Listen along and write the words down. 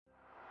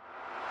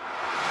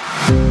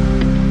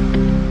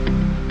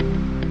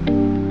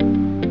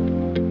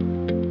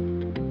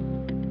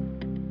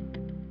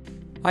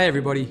Hi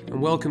everybody,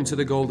 and welcome to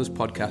the Golders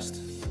podcast,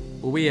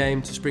 where we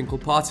aim to sprinkle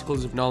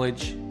particles of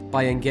knowledge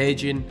by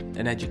engaging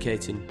and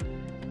educating.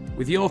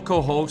 With your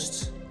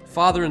co-hosts,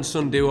 father and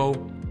son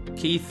duo,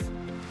 Keith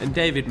and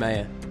David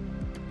Mayer.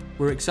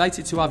 We're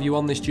excited to have you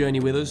on this journey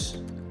with us,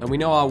 and we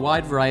know our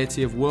wide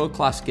variety of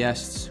world-class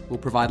guests will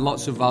provide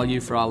lots of value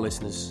for our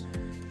listeners.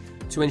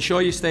 To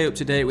ensure you stay up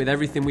to date with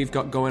everything we've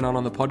got going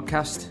on the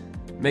podcast,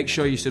 make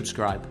sure you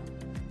subscribe.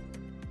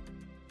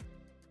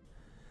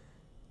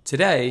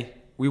 Today,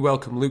 we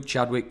welcome Luke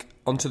Chadwick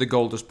onto the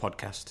Golders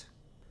podcast.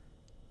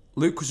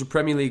 Luke was a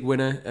Premier League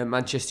winner at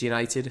Manchester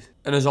United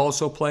and has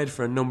also played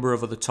for a number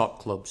of other top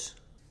clubs.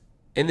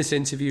 In this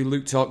interview,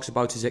 Luke talks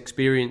about his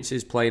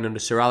experiences playing under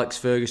Sir Alex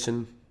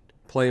Ferguson,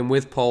 playing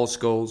with Paul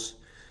Scholes,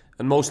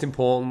 and most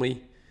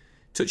importantly,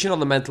 touching on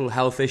the mental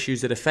health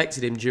issues that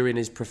affected him during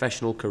his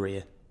professional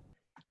career.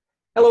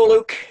 Hello,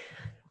 Luke.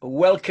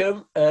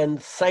 Welcome,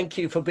 and thank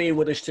you for being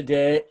with us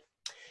today.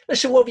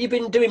 Listen, what have you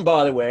been doing,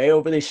 by the way,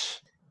 over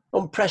this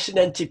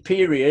unprecedented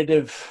period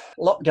of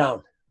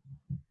lockdown?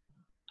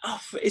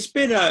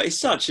 It's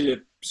such a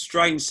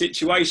strange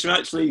situation. I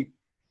actually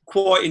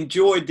quite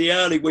enjoyed the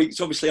early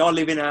weeks. Obviously, I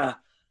live in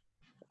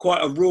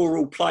quite a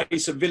rural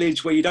place, a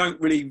village where you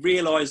don't really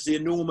realise the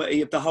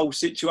enormity of the whole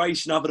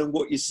situation other than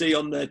what you see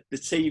on the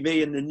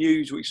TV and the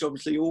news, which is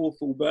obviously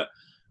awful. But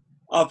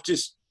I've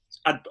just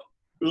had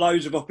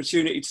loads of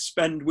opportunity to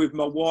spend with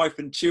my wife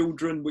and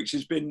children, which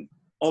has been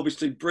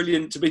obviously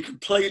brilliant. To be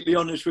completely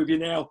honest with you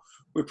now,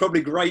 we're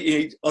probably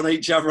grating on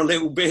each other a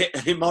little bit,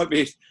 and it might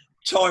be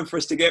time for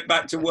us to get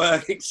back to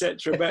work,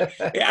 etc. But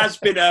it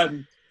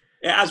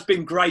has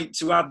been great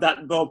to have that.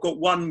 I've got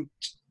one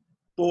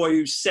boy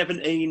who's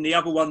 17, the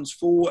other one's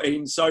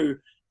 14. So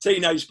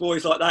teenage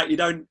boys like that, you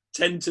don't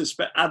tend to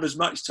have as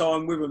much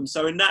time with them.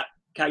 So in that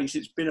case,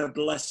 it's been a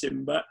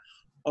blessing. But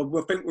I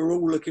think we're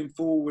all looking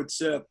forward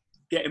to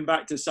getting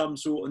back to some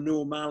sort of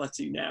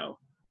normality now.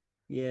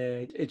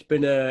 Yeah, it's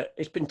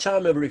been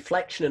time of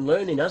reflection and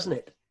learning, hasn't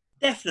it?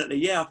 Definitely,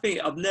 yeah. I think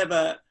I've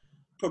never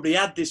probably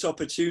had this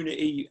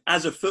opportunity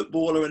as a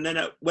footballer, and then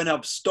when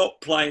I've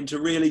stopped playing, to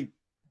really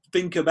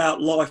think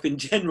about life in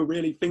general,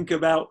 really think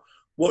about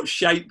what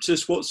shaped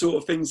us, what sort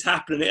of things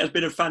happen. And it has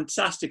been a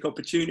fantastic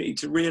opportunity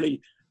to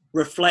really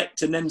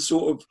reflect and then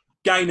sort of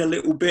gain a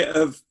little bit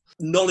of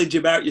knowledge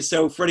about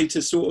yourself, ready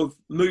to sort of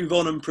move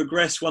on and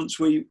progress once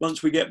we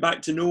get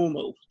back to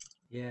normal.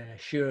 Yeah,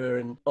 sure.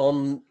 And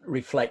on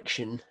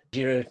reflection,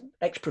 you're an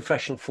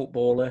ex-professional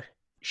footballer.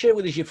 Share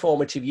with us your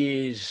formative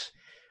years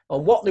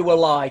on what they were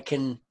like,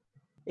 and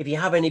if you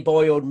have any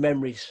boyhood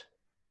memories.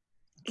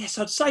 Yes,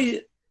 I'd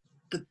say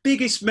the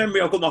biggest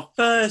memory I've got, my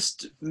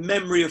first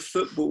memory of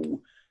football,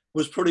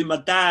 was probably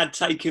my dad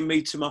taking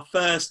me to my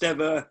first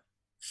ever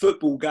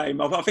football game.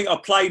 I think I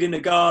played in the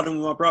garden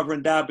with my brother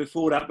and dad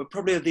before that, but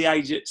probably at the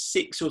age of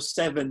 6 or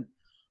 7,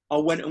 I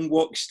went and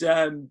watched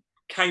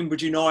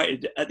Cambridge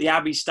United at the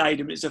Abbey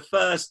Stadium. It's the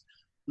first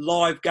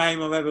live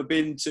game I've ever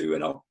been to,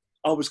 and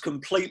I was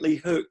completely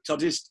hooked.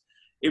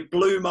 It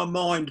blew my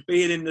mind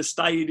being in the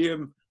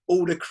stadium,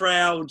 all the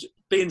crowd,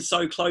 being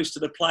so close to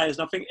the players.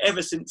 And I think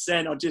ever since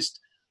then, I just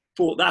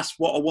thought that's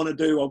what I want to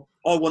do.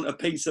 I want a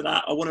piece of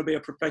that. I want to be a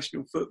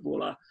professional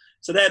footballer.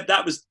 So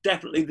that was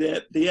definitely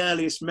the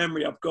earliest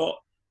memory I've got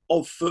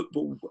of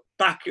football.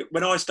 Back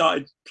when I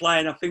started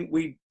playing, I think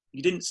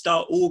you didn't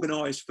start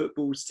organised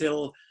football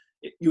till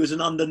you was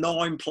an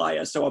under-9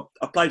 player. So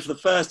I played for the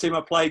first team I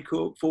played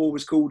for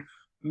was called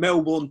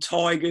Melbourne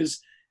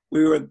Tigers.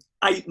 We were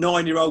 8,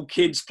 9-year-old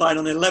kids playing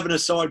on an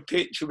 11-a-side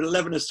pitch with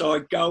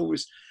 11-a-side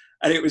goals.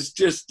 And it was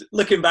just,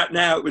 looking back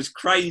now, it was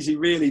crazy,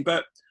 really.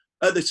 But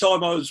at the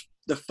time, I was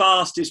the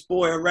fastest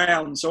boy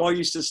around. So I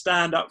used to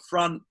stand up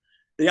front.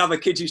 The other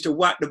kids used to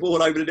whack the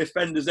ball over the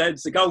defenders'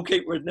 heads. The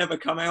goalkeeper had never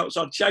come out.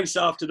 So I'd chase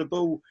after the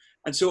ball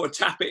and sort of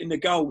tap it in the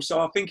goal. So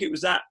I think it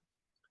was that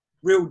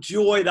real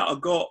joy that I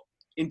got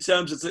in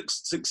terms of the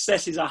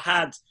successes I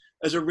had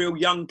as a real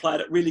young player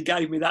that really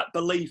gave me that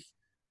belief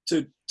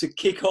to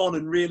kick on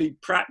and really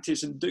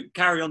practice and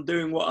carry on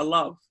doing what I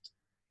loved.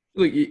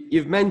 Look,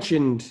 you've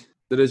mentioned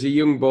that as a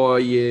young boy,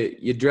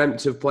 you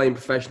dreamt of playing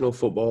professional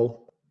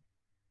football.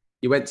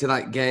 You went to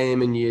that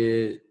game and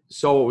you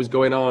saw what was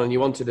going on and you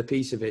wanted a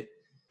piece of it.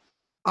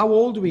 How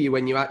old were you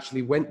when you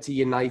actually went to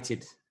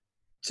United?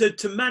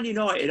 To Man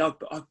United, I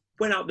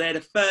went up there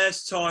the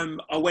first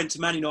time I went to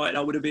Man United.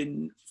 I would have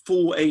been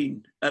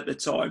 14 at the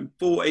time,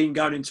 14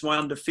 going into my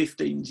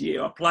under-15s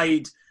year. I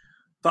played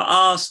for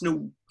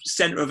Arsenal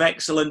Centre of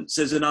Excellence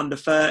as an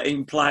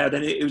under-13 player.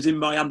 Then it was in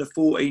my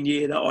under-14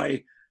 year that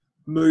I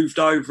moved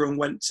over and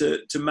went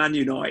to Man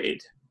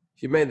United.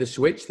 You made the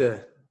switch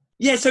there.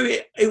 Yeah, so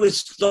it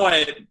was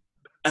like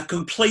a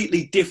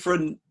completely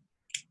different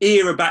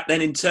era back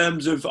then in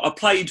terms of I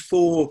played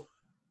for,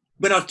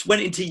 when I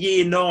went into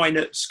year 9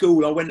 at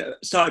school,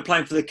 started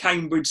playing for the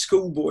Cambridge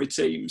schoolboy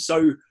team.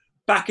 So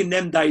back in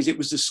them days, it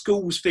was the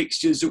schools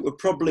fixtures that were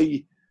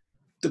probably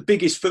the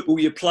biggest football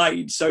you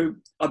played. So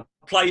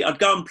I'd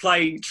go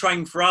and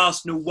train for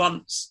Arsenal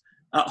once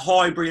at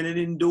Highbury in an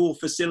indoor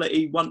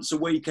facility once a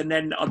week, and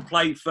then I'd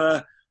play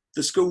for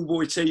the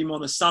schoolboy team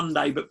on a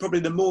Sunday, but probably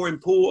the more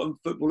important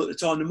football at the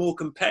time, the more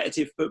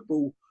competitive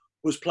football,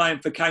 was playing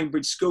for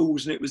Cambridge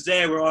schools. And it was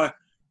there where I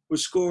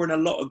was scoring a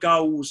lot of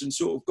goals and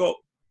sort of got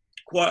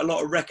quite a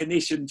lot of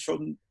recognition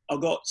from. I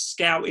got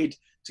scouted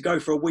to go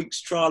for a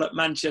week's trial at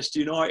Manchester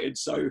United.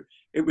 So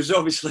it was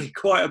obviously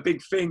quite a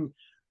big thing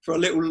for a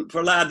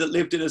lad that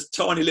lived in a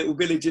tiny little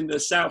village in the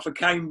south of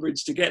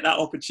Cambridge to get that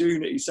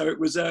opportunity. So it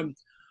was, I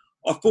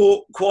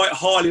thought quite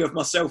highly of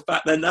myself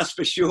back then, that's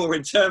for sure,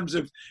 in terms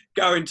of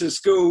going to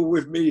school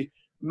with me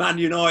Man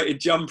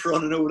United jumper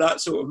on and all that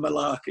sort of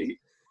malarkey.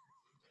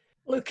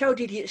 Luke, how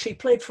did you, so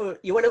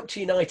you went up to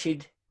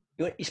United,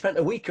 you spent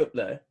a week up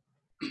there,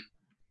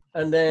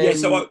 and then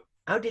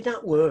how did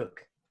that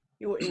work?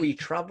 Were you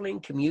travelling,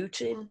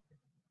 commuting?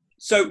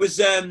 So it was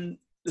the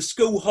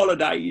school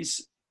holidays,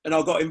 and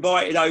I got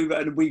invited over,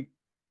 and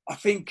I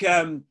think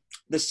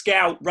the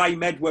scout, Ray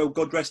Medwell,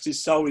 God rest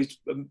his soul,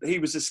 he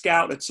was a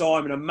scout at the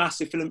time and a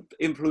massive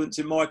influence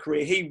in my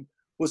career. He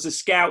was a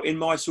scout in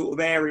my sort of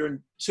area and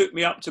took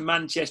me up to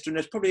Manchester, and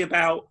there's probably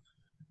about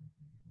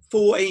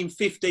 14,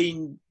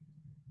 15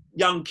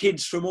 young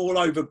kids from all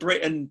over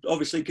Britain,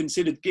 obviously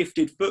considered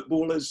gifted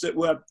footballers, that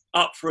were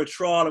up for a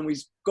trial, and we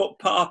got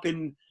put up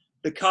in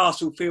the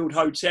Castlefield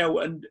Hotel.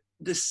 And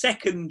the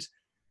second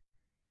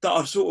that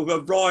I sort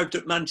of arrived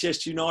at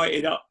Manchester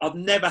United, I've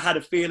never had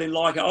a feeling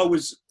like it. I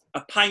was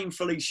a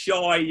painfully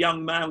shy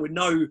young man with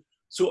no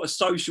sort of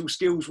social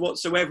skills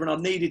whatsoever, and I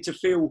needed to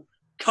feel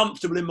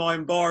comfortable in my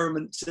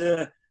environment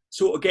to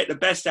sort of get the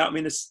best out of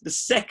me. And the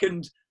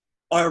second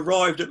I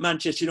arrived at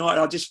Manchester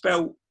United, I just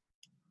felt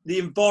the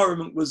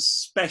environment was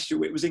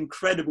special. It was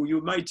incredible. You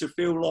were made to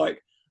feel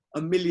like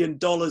 $1 million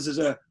as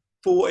a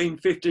 14,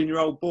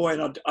 15-year-old boy,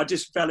 and I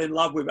just fell in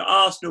love with it.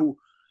 Arsenal,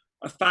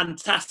 a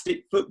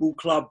fantastic football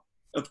club,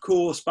 of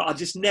course, but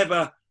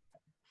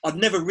I'd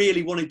never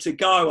really wanted to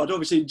go. I'd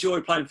obviously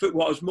enjoyed playing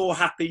football. I was more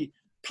happy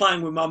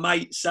playing with my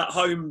mates at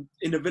home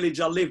in the village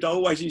I lived. I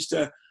always used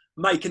to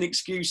make an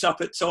excuse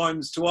up at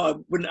times to I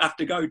wouldn't have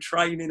to go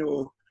training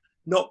or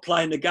not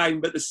playing the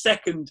game. But the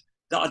second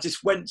that I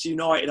just went to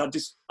United,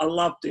 I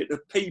loved it. The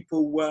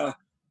people were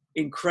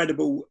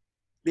incredible.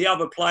 The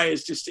other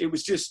players,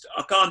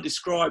 I can't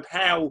describe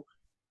how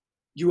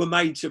you were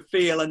made to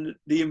feel and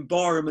the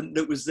environment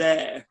that was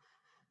there.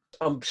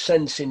 I'm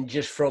sensing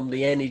just from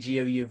the energy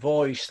of your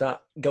voice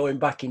that going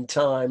back in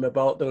time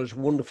about those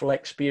wonderful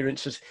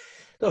experiences,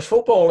 those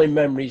footballing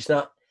memories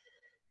that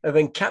have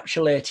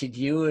encapsulated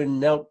you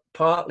and helped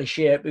partly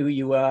shape who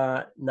you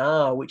are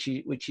now, which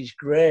is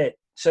great.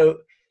 So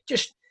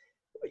just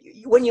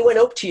when you went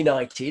up to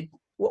United,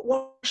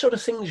 what sort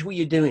of things were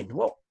you doing?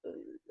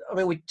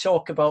 We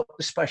talk about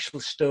the special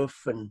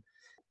stuff, and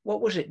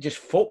what was it? Just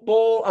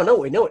football? I know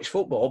we know it's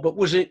football, but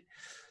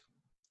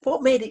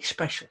what made it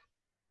special?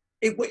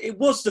 It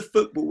was the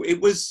football.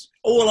 It was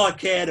all I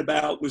cared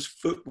about was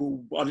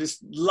football. I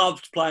just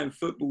loved playing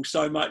football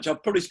so much.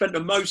 I've probably spent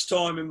the most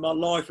time in my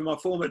life, in my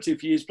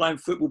formative years, playing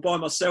football by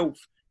myself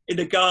in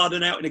the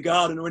garden, out in the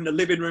garden, or in the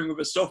living room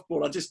with a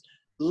softball. I just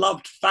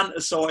loved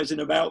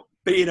fantasising about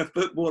being a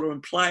footballer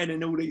and playing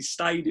in all these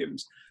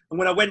stadiums. And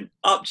when I went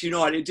up to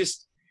United,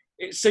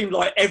 it seemed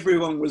like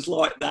everyone was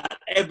like that.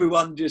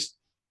 Everyone just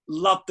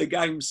loved the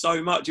game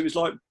so much. It was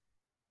like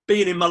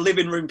being in my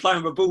living room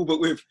playing with a ball, but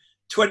with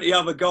 20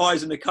 other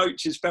guys, and the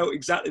coaches felt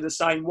exactly the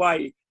same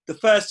way. The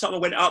first time I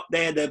went up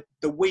there,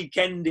 the week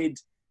ended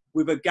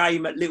with a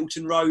game at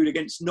Littleton Road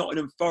against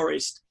Nottingham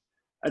Forest,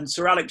 and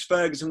Sir Alex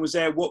Ferguson was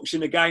there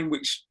watching the game,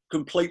 which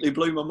completely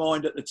blew my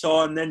mind at the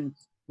time. Then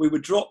we were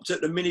dropped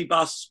at the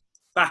minibus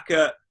back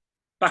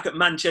at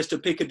Manchester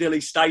Piccadilly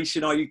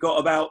Station. I got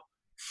about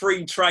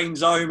 3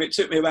 trains home. It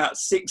took me about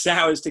 6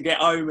 hours to get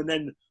home, and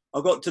then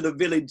I got to the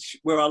village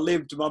where I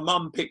lived. My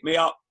mum picked me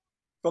up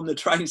from the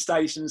train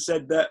station and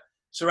said that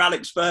Sir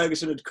Alex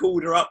Ferguson had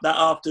called her up that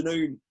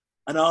afternoon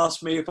and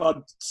asked me if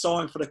I'd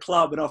sign for the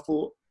club. And I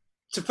thought,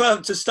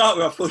 to start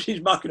with, I thought she's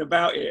mucking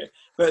about here.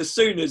 But as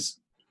soon as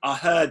I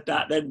heard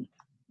that, then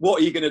what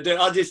are you going to do?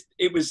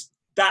 It was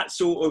that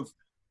sort of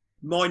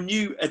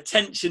minute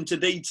attention to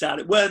detail.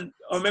 I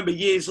remember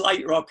years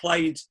later, I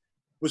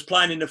was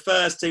playing in the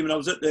first team, and I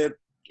was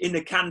in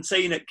the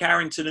canteen at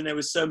Carrington, and there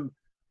was some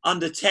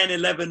under 10,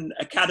 11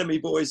 academy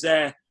boys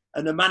there,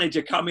 and the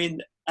manager come in,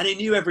 and he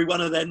knew every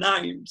one of their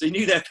names. He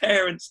knew their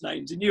parents'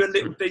 names. He knew a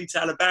little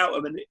detail about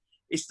them. And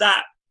it's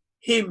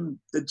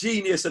the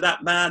genius of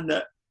that man,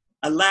 that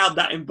allowed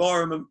that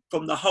environment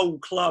from the whole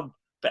club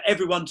for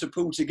everyone to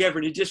pull together.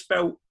 And he just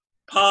felt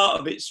part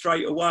of it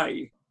straight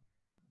away.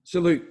 So,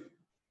 Luke,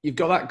 you've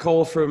got that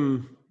call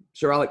from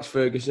Sir Alex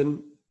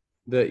Ferguson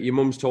that your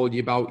mum's told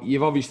you about.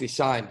 You've obviously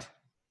signed.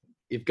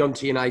 You've gone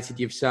to United,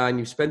 you've signed,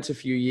 you've spent a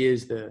few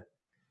years there.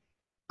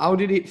 How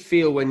did it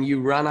feel when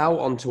you ran out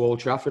onto Old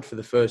Trafford for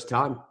the first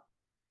time?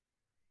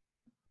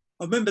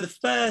 I remember the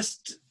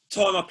first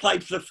time I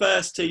played for the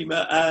first team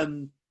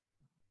in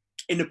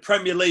the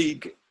Premier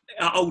League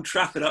at Old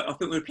Trafford. I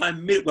think we were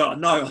playing I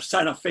know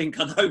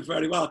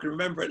very well. I can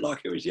remember it like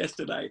it was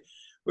yesterday.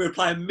 We were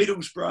playing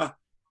Middlesbrough,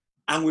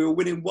 and we were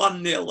winning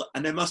 1-0,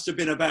 and there must have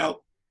been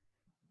about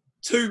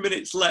 2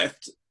 minutes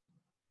left,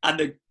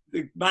 and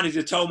the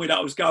manager told me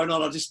that was going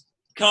on. I just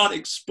can't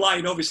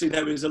explain. Obviously,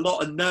 there was a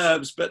lot of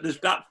nerves, but there's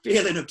that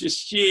feeling of just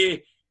sheer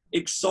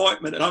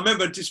excitement. And I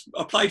remember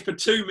I played for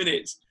 2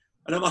 minutes,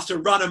 and I must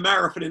have run a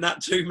marathon in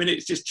that 2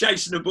 minutes, just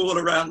chasing the ball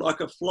around like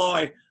a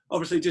fly,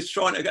 obviously just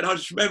trying to get. And I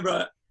just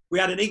remember we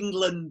had an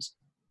England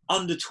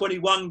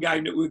under-21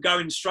 game that we were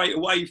going straight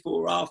away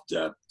for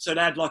after. So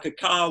they had like a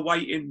car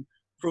waiting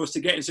for us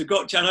to get in. So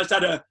gotcha. And I just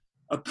had a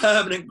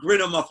permanent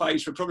grin on my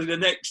face for probably the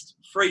next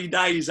 3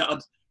 days that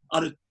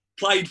I'd have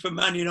played for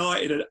Man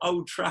United at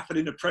Old Trafford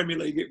in the Premier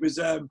League. It was,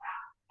 and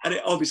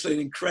it obviously an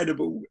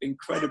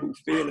incredible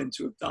feeling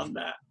to have done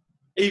that,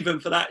 even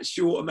for that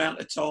short amount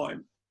of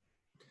time.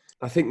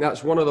 I think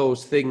that's one of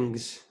those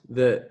things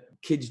that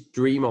kids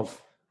dream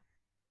of.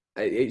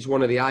 It's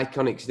one of the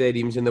iconic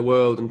stadiums in the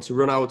world, and to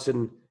run out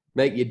and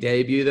make your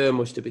debut there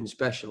must have been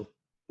special.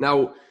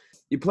 Now,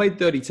 you played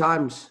 30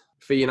 times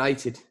for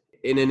United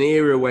in an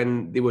era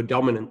when they were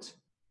dominant.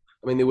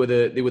 I mean, they were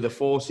the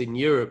force in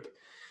Europe.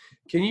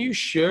 Can you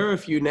share a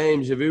few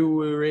names of who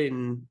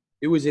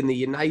was in the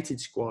United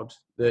squad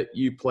that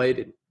you played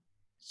in?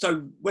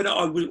 So when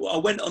I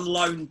went on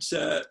loan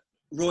to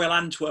Royal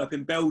Antwerp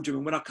in Belgium,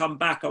 and when I come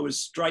back, I was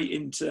straight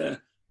into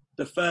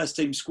the first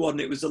team squad,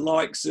 and it was the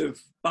likes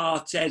of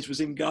Barthez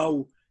was in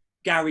goal,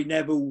 Gary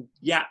Neville,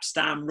 Jaap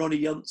Stam,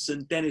 Ronnie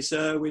Johnson, Dennis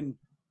Irwin,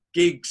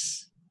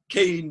 Giggs,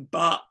 Keane,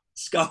 Butt,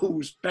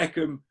 Scholes,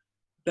 Beckham,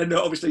 then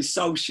obviously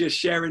Solskjaer,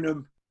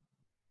 Sheringham,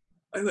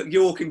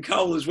 York and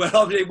Cole as well.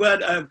 I mean,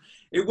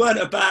 it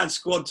weren't a bad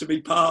squad to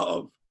be part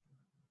of.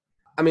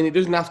 I mean, it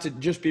doesn't have to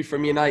just be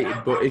from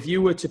United, but if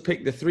you were to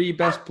pick the 3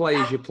 best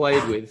players you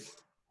played with,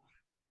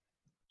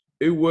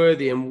 who were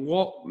they, and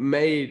what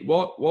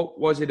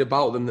was it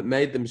about them that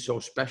made them so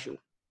special?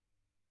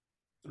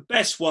 The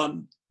best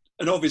one,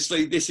 and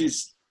obviously this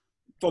is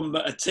from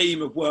a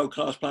team of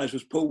world-class players,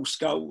 was Paul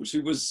Scholes,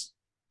 who was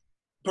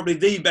probably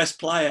the best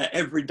player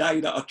every day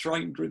that I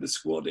trained with the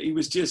squad. He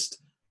was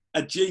just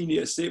a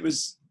genius.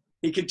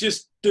 He could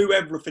just do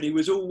everything. He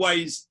was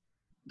always,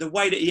 the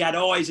way that he had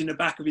eyes in the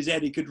back of his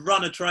head, he could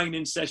run a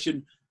training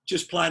session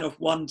just playing off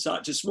one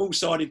touch. A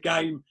small-sided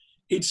game,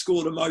 he'd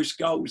score the most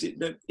goals.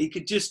 He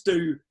could just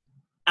do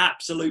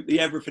absolutely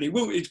everything.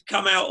 He'd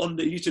come out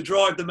he used to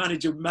drive the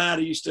manager mad.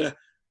 He used to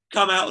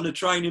come out on the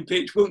training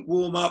pitch, wouldn't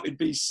warm up.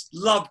 He'd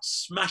loved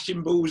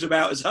smashing balls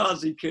about as hard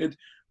as he could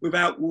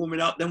without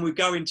warming up. Then we'd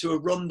go into a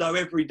rondo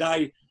every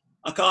day.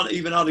 I can't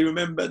even hardly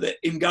remember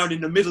him going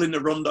in the middle in the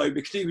rondo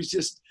because he was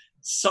just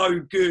so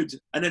good.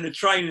 And then the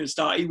training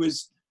start, he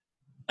was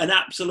an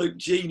absolute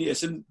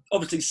genius. And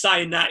obviously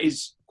saying that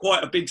is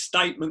quite a big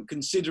statement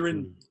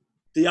considering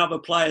the other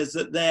players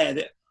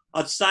that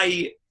I'd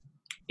say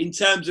in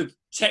terms of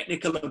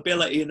technical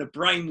ability and the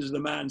brains of the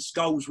man,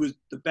 Scholes was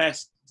the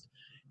best.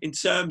 In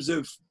terms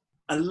of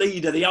a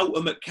leader, the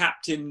ultimate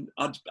captain,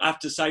 I'd have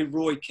to say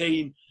Roy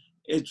Keane.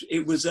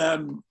 It was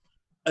a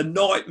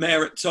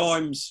nightmare at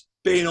times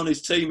being on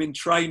his team in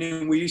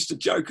training. We used to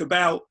joke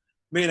about,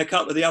 me and a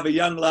couple of the other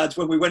young lads,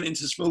 when we went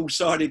into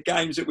small-sided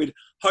games, that we'd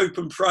hope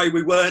and pray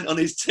we weren't on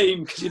his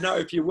team because,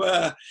 if you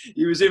were,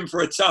 he was in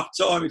for a tough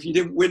time if you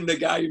didn't win the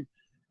game.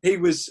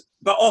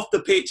 But off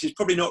the pitch, he's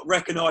probably not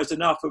recognised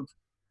enough of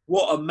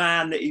what a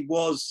man that he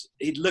was.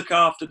 He'd look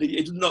after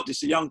not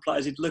just the young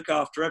players, he'd look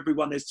after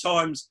everyone. There's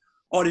times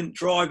I didn't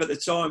drive at the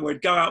time where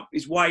he'd go out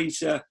his way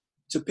to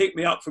pick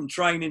me up from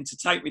training, to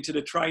take me to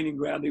the training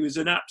ground. He was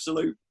an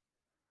absolute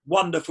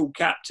wonderful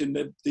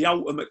captain, the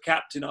ultimate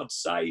captain, I'd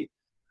say.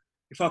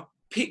 If I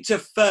picked a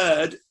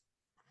third,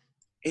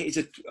 it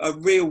is a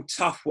real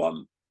tough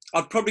one.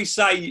 I'd probably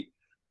say,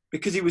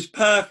 because he was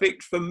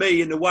perfect for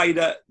me in the way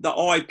that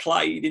I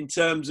played, in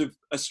terms of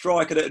a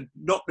striker that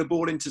knocked the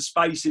ball into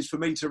spaces for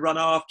me to run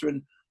after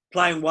and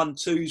playing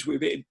 1-2s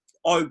with it.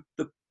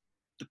 The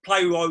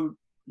player who I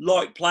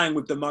liked playing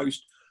with the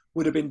most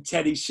would have been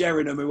Teddy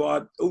Sheringham, who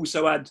I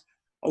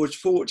was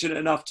fortunate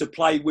enough to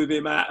play with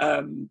him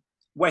at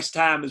West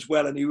Ham as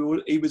well. And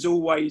he was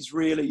always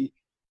really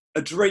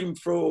a dream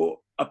for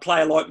a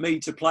player like me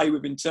to play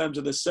with, in terms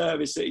of the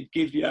service that he'd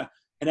give you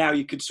and how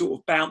you could sort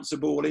of bounce a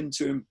ball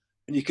into him.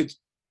 And you could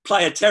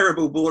play a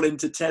terrible ball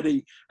into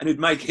Teddy and he'd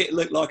make it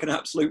look like an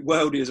absolute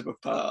worldie of a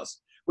pass,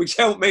 which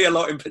helped me a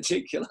lot in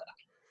particular.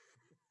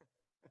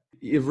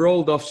 You've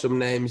rolled off some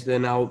names there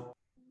now.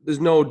 There's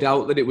no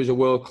doubt that it was a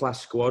world-class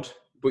squad,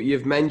 but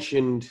you've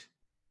mentioned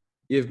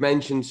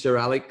Sir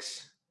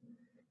Alex.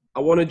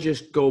 I want to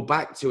just go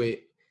back to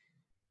it.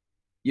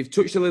 You've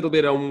touched a little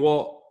bit on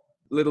what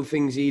little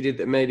things he did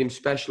that made him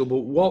special, but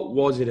what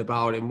was it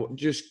about him?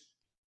 Just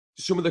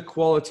some of the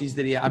qualities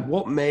that he had.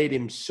 What made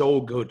him so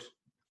good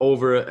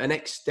over an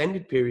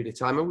extended period of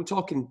time? And we're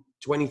talking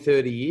 20,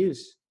 30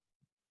 years.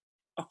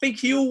 I think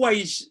he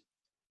always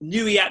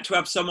knew he had to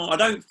have someone. I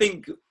don't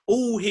think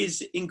all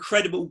his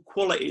incredible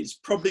qualities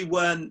probably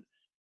weren't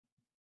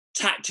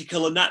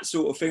tactical and that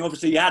sort of thing.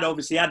 Obviously he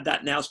had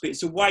that now, but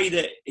it's a way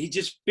that he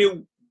just built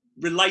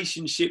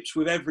relationships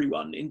with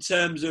everyone, in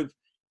terms of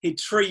he'd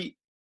treat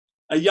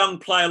a young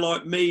player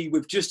like me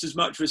with just as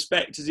much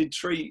respect as he'd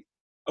treat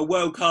a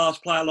world-class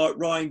player like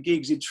Ryan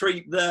Giggs. He'd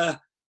treat the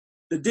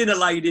dinner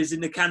ladies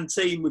in the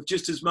canteen with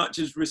just as much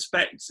as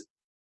respect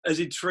as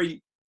he'd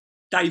treat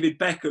David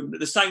Beckham.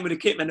 The same with the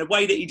kitman. The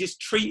way that he just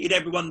treated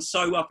everyone.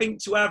 So I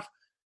think to have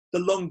the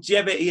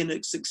longevity and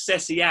the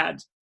success he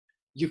had,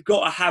 you've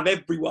got to have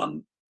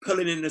everyone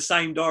pulling in the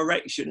same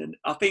direction. And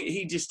I think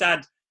he just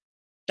had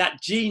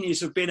that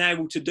genius of being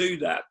able to do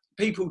that.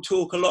 People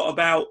talk a lot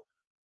about,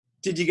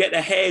 did you get the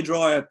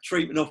hairdryer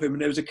treatment off him?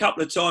 And there was a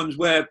couple of times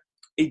where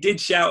he did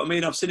shout at me,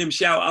 and I've seen him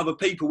shout at other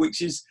people,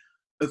 which is,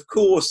 of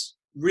course,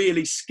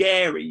 really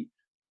scary.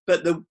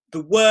 But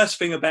the worst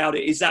thing about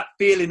it is that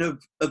feeling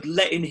of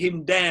letting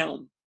him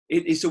down.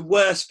 It's the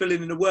worst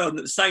feeling in the world. And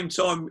at the same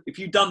time, if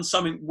you've done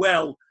something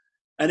well,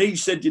 and he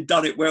said you'd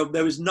done it well,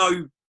 there was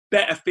no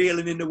better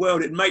feeling in the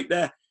world. It'd make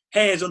the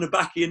hairs on the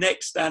back of your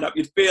neck stand up.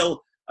 You'd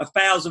feel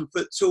 1,000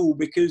 foot tall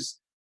because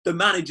the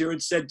manager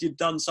had said you'd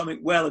done something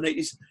well. And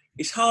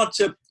it's hard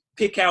to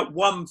pick out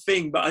one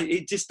thing, but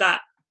it's just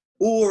that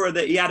aura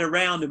that he had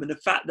around him, and the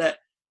fact that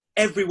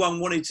everyone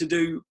wanted to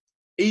do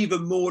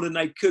even more than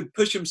they could,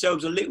 push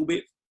themselves a little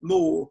bit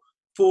more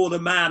for the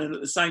man and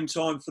at the same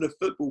time for the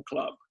football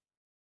club.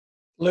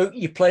 Luke,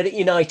 you played at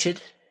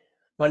United,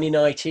 Man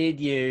United.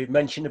 You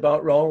mentioned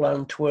about Royal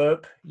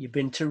Antwerp. You've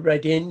been to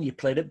Reading. You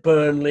played at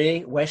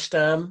Burnley, West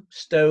Ham,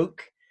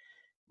 Stoke,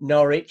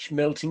 Norwich,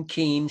 Milton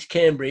Keynes,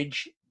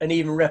 Cambridge, and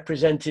even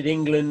represented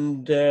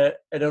England at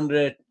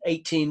under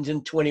 18s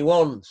and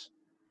 21s.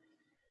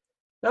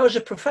 Now, as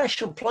a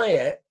professional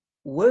player,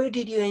 where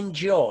did you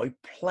enjoy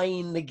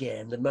playing the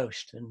game the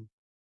most, and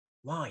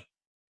why?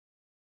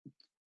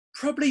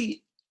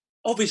 Probably,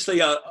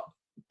 obviously, I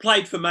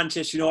played for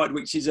Manchester United,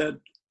 which is a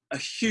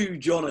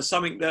huge honour,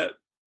 something that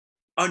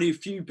only a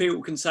few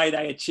people can say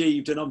they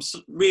achieved. And I'm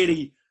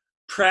really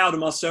proud of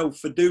myself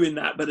for doing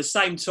that. But at the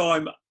same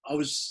time, I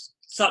was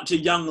such a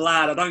young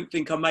lad. I don't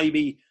think I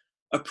maybe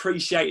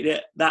appreciated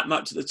it that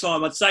much at the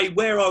time. I'd say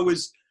where I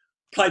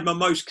played my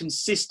most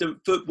consistent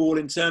football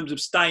in terms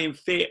of staying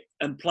fit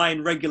and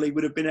playing regularly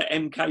would have been at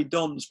MK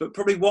Dons. But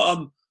probably what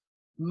I'm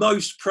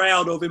most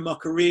proud of in my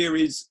career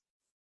is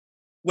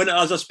when,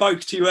 as I spoke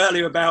to you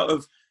earlier about,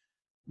 of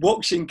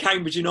watching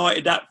Cambridge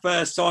United that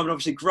first time, and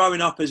obviously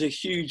growing up as a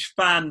huge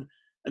fan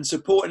and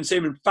supporting the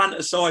team and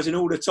fantasising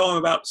all the time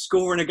about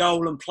scoring a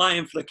goal and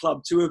playing for the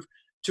club, to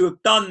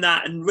have done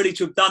that, and really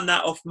to have done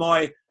that off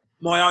my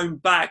own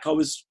back. I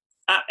was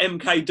at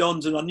MK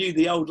Dons and I knew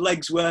the old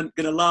legs weren't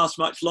going to last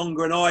much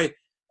longer, and I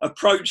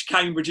approached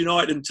Cambridge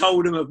United and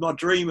told them of my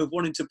dream of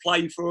wanting to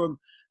play for them,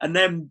 and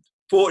then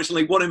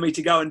fortunately wanted me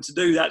to go and to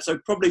do that. So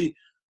probably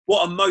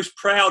what I'm most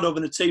proud of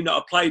in the team that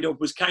I played of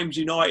was Cambridge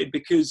United,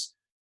 because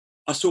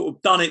I sort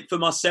of done it for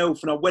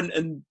myself, and I went,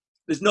 and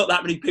there's not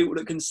that many people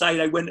that can say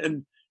they went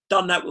and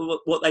done that with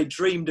what they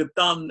dreamed of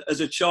done as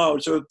a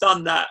child. So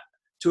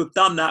to have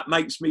done that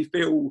makes me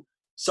feel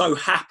so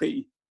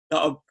happy that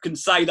I can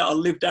say that I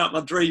lived out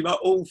my dream,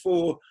 all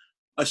for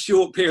a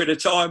short period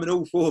of time, and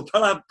all for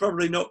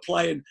probably not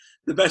playing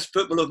the best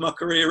football of my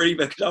career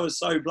either, because I was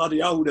so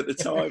bloody old at the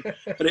time.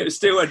 But it was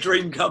still a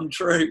dream come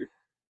true.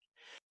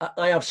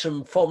 I have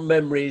some fond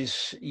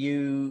memories.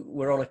 You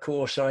were on a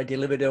course I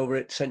delivered over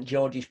at St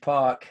George's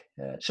Park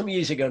some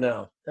years ago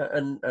now,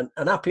 and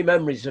happy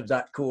memories of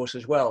that course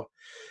as well.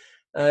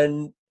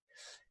 And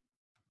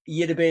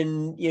you'd have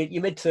been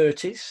your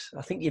mid-30s.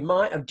 I think you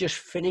might have just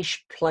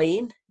finished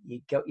playing.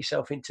 You got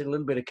yourself into a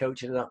little bit of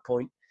coaching at that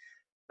point.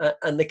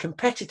 And the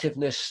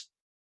competitiveness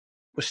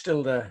was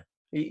still there.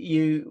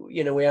 We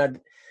had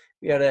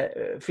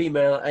a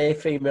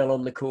female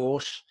on the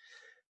course,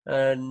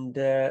 and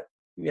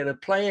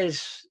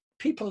players,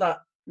 people that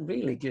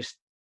really just,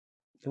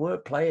 they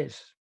weren't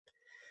players.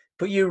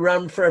 But you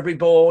ran for every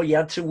ball. You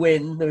had to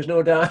win. There was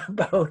no doubt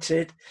about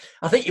it.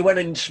 I think you went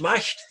and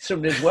smashed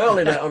somebody as well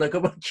on a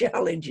couple of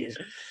challenges,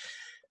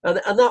 and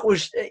that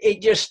was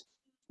it. Just,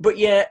 but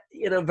yeah,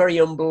 very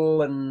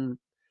humble and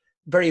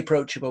very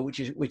approachable, which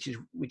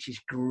is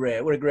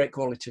great. What a great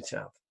quality to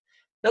have.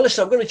 Now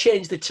listen, I'm going to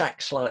change the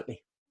tack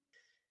slightly.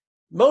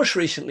 Most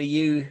recently,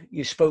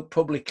 you spoke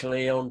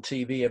publicly on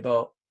TV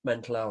about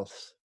mental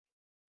health.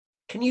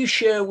 Can you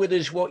share with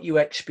us what you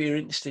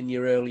experienced in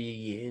your earlier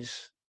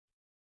years?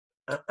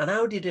 And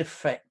how did it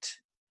affect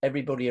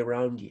everybody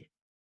around you?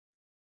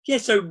 Yeah,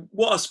 so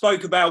what I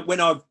spoke about when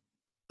I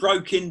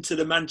broke into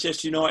the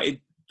Manchester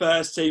United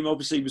first team,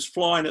 obviously was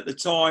flying at the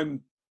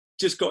time,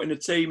 just got in the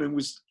team and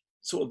was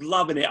sort of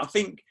loving it. I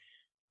think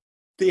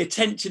the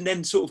attention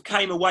then sort of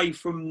came away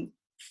from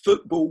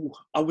football.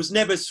 I was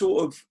never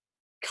sort of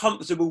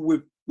comfortable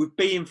with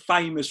being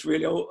famous,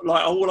 really.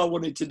 Like, all I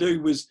wanted to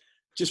do was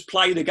just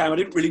play the game. I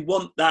didn't really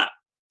want that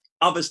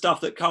other stuff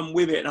that come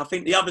with it. And I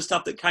think the other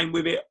stuff that came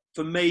with it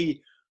for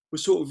me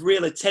was sort of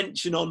real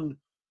attention on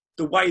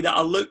the way that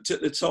I looked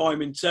at the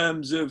time, in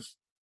terms of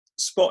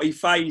spotty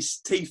face,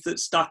 teeth that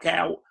stuck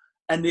out.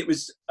 And it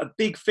was a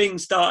big thing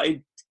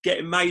started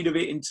getting made of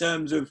it in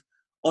terms of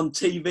on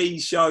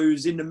TV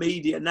shows, in the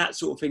media and that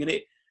sort of thing. And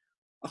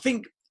I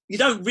think you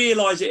don't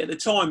realise it at the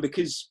time,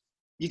 because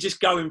you're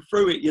just going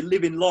through it, you're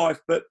living life.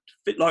 But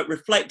like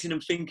reflecting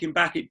and thinking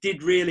back, it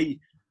did really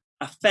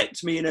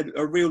affect me in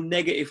a real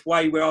negative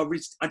way, where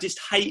I just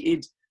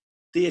hated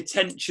the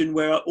attention,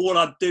 where all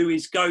I'd do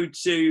is go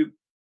to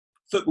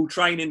football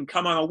training,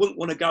 come home. I wouldn't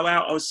want to go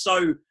out. I was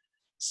so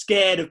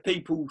scared of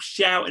people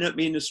shouting at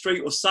me in the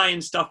street or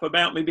saying stuff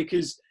about me,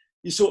 because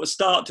you sort of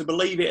start to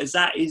believe it as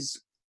that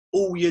is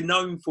all you're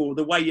known for.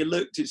 The way you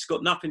looked, it's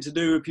got nothing to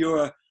do if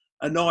you're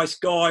a nice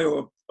guy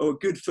or a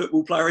good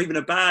football player, or even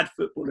a bad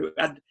footballer.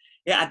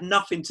 It had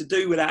nothing to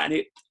do with that, and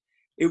it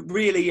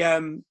really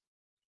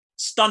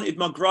stunted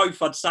my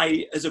growth, I'd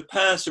say, as a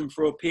person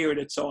for a period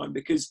of time,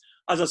 because,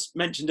 as I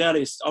mentioned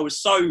earlier, I was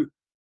so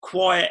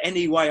quiet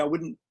anyway. I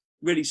wouldn't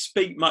really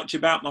speak much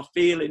about my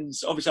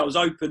feelings. Obviously, I was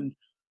open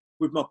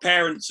with my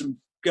parents and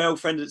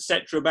girlfriends,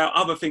 etc., about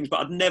other things, but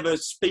I'd never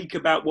speak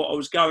about what I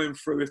was going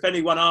through. If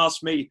anyone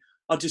asked me,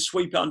 I'd just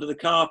sweep it under the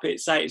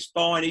carpet, say it's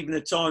fine. Even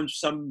at times,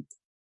 some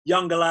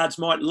younger lads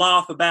might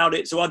laugh about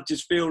it, so I'd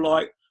just feel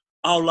like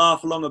I'll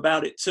laugh along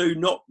about it too,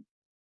 not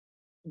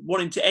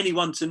wanting to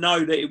anyone to know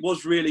that it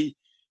was really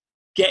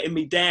getting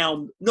me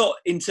down. Not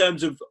in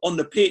terms of on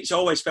the pitch. I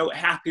always felt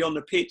happy on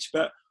the pitch,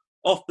 but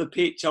off the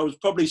pitch, I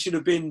probably should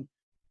have been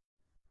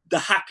the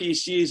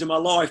happiest years of my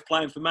life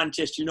playing for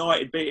Manchester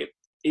United, but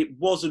it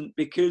wasn't,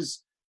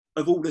 because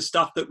of all the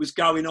stuff that was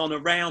going on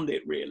around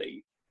it,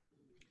 really.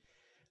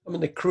 I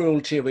mean, the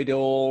cruelty of it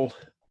all,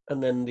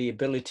 and then the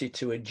ability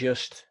to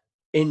adjust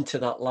into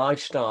that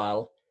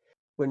lifestyle.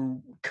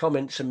 When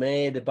comments are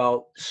made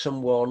about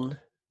someone,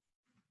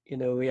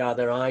 we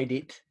either hide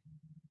it,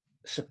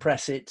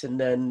 suppress it, and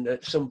then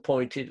at some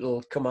point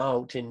it'll come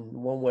out in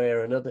one way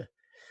or another.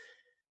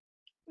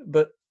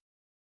 But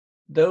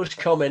those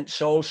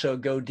comments also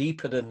go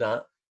deeper than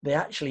that. They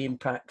actually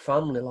impact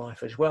family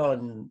life as well,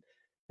 and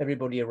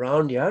everybody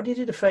around you. How did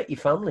it affect your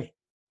family?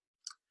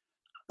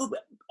 Well,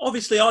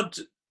 obviously, I'd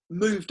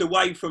moved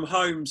away from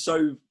home,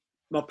 so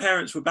my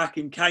parents were back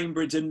in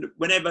Cambridge, and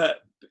whenever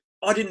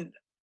I didn't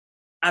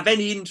have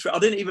any interest, I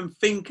didn't even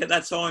think at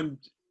that time,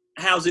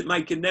 how's it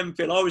making them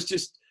feel? I was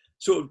just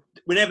sort of,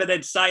 whenever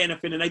they'd say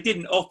anything, and they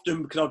didn't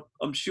often, because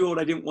I'm sure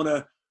they didn't want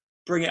to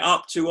bring it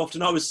up too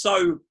often, I was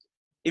so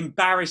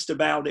embarrassed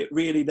about it,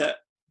 really, that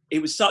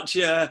it was such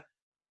a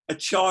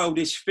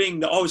childish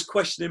thing that I was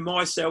questioning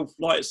myself,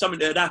 like something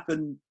that had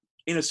happened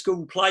in a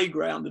school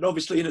playground. And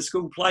obviously in a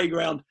school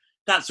playground,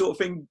 that sort of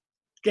thing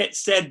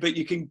gets said, but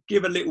you can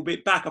give a little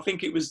bit back. I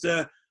think it was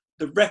the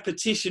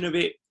repetition of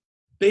it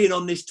being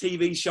on this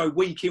TV show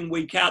week in,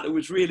 week out, that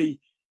was really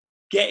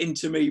getting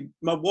to me.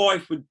 My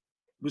wife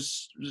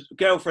was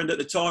girlfriend at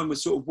the time,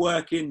 was sort of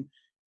working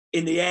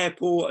in the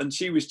airport, and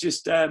she was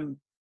just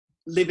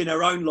living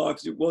her own life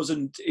as it was.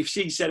 And if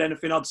she said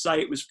anything, I'd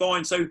say it was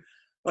fine. So,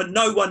 but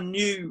no one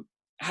knew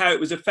how it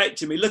was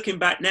affecting me. Looking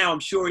back now, I'm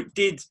sure it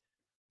did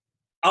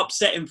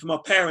upset him for my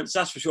parents,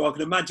 that's for sure. I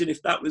can imagine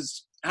if that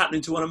was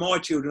happening to one of my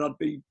children, I'd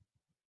be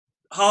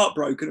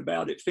heartbroken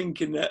about it,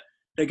 thinking that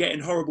they're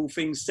getting horrible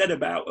things said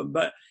about them.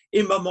 But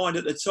in my mind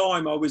at the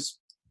time, I was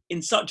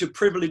in such a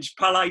privileged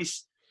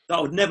place that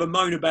I would never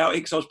moan about it,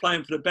 because I was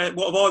playing for the best.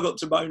 What have I got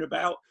to moan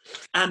about?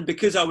 And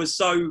because I was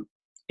so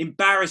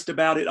embarrassed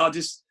about it, I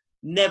just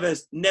never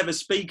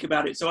speak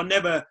about it. So I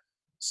never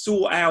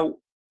sought out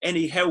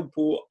any help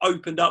or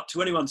opened up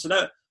to anyone. So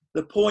that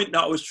the point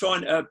that I was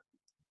trying to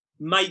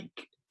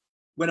make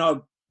when I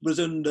was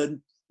in the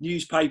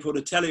newspaper or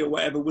the telly or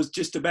whatever was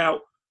just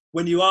about,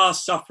 when you are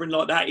suffering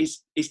like that,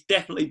 it's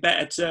definitely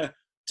better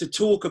to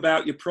talk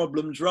about your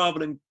problems rather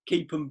than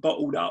keep them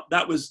bottled up.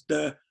 That was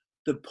the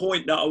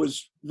point that I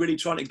was really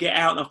trying to get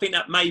out. And I think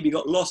that maybe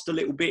got lost a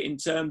little bit in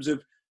terms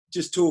of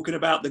just talking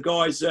about the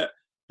guys that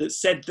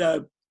said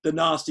the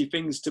nasty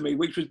things to me,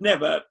 which was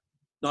never,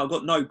 I've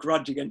got no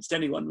grudge against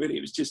anyone, really.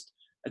 It was just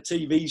a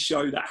TV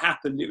show that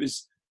happened. It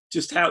was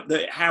just how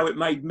it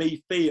made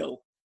me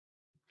feel.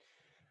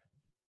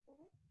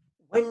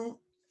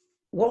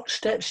 What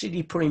steps did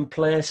you put in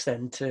place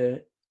then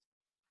to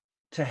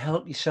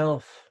help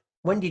yourself?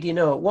 When did you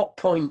know? At what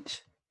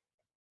point?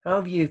 How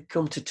have you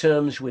come to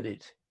terms with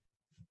it?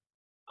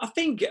 I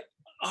think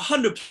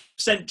 100%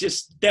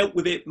 just dealt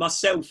with it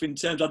myself, in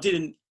terms I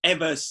didn't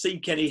ever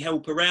seek any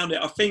help around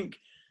it. I think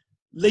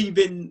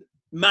leaving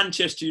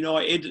Manchester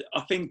United,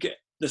 I think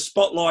the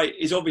spotlight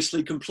is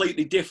obviously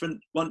completely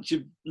different once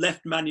you've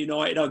left Man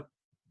United. I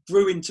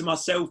grew into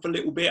myself a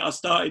little bit. I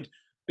started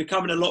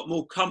becoming a lot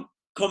more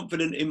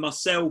confident in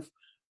myself.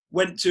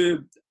 Went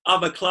to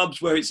other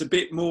clubs where it's a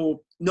bit more,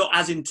 not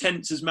as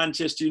intense as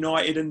Manchester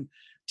United, and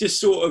just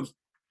sort of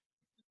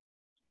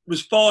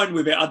was fine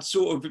with it. I'd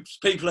sort of,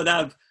 people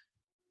would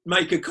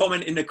make a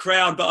comment in the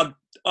crowd, but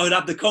I'd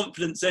have the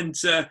confidence then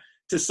to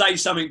say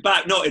something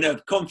back, not in a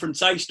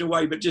confrontational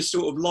way, but just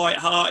sort of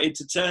light-hearted,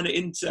 to turn it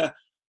into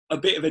a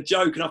bit of a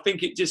joke. And I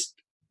think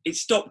it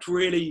stopped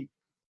really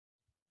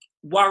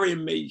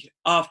worrying me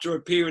after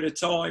a period of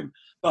time.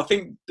 But I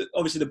think that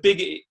obviously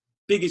the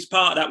biggest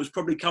part of that was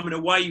probably coming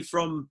away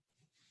from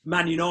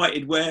Man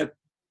United, where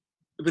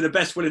with the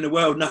best will in the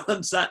world, no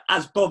one's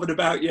as bothered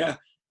about you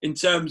in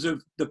terms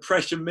of the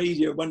pressure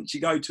media once you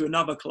go to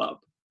another club.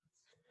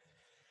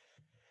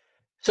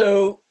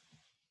 So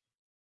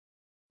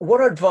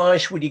what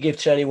advice would you give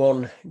to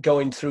anyone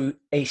going through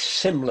a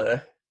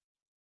similar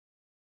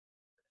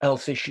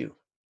health issue?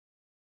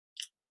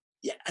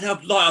 Yeah, and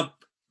I've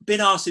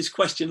been asked this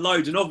question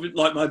loads, and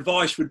like my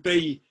advice would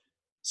be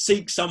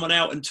seek someone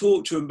out and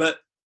talk to them. But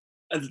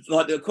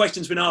like the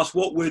question's been asked,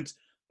 what would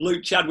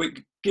Luke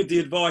Chadwick give the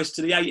advice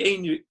to the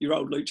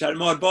 18-year-old Luke Chadwick?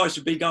 My advice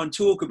would be go and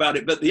talk about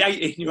it. But the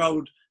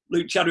 18-year-old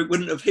Luke Chadwick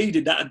wouldn't have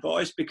heeded that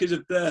advice because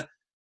of the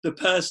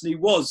person he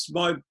was.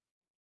 My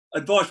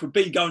advice would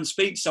be go and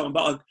speak to someone.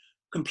 But I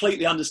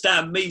completely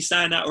understand me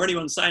saying that, or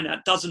anyone saying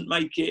that, doesn't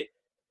make it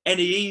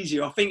any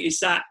easier. I think it's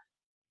that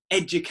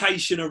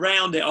education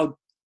around it.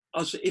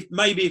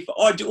 If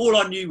all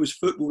I knew was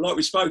football, like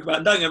we spoke about,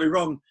 and don't get me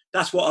wrong,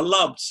 that's what I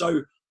loved.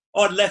 So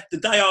I'd left the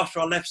day after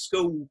I left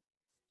school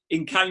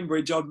in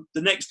Cambridge.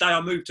 The next day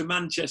I moved to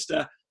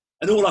Manchester,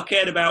 and all I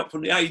cared about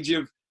from the age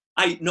of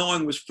 8,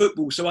 9 was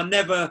football. So I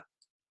never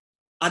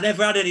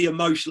had any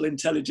emotional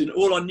intelligence.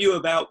 All I knew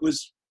about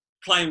was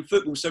playing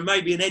football. So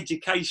maybe an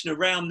education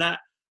around that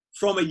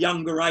from a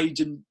younger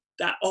age, and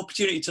that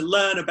opportunity to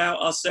learn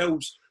about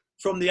ourselves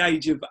from the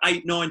age of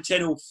 8, 9,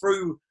 10, or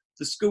through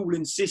the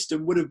schooling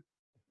system would have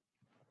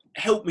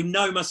helped me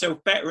know myself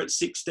better at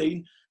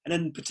 16, and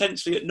then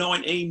potentially at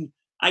 19,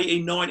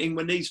 18, 19,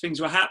 when these things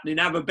were happening,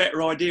 have a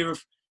better idea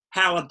of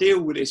how I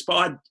deal with this.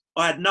 But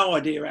I had no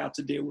idea how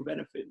to deal with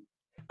anything.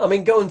 I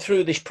mean, going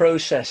through this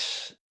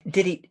process,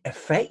 did it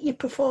affect your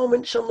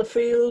performance on the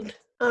field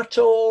at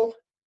all?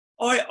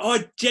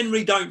 I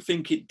generally don't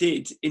think it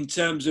did. In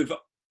terms of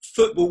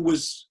football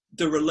was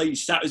the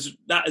release. That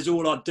is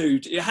all I'd do.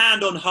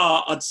 Hand on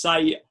heart, I'd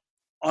say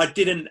I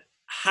didn't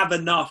have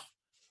enough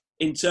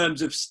in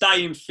terms of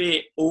staying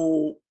fit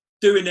or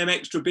doing them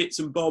extra bits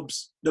and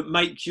bobs that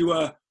make you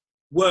a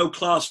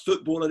world-class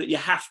footballer that you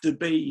have to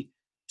be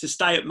to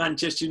stay at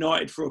Manchester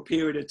United for a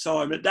period of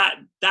time.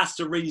 That's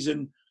the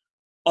reason.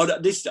 I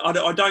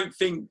don't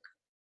think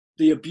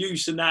the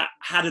abuse and that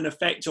had an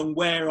effect on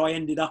where I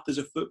ended up as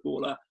a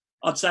footballer.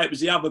 I'd say it was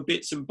the other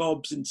bits and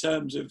bobs in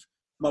terms of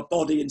my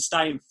body and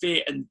staying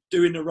fit and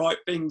doing the right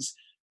things.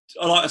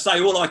 Like I say,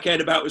 all I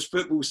cared about was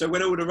football. So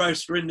when all the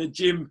rest were in the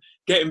gym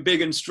getting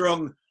big and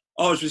strong,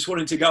 I was just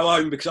wanting to go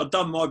home because I'd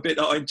done my bit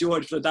that I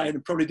enjoyed for the day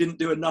and probably didn't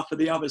do enough of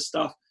the other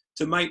stuff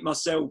to make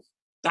myself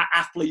that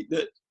athlete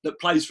that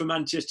plays for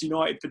Manchester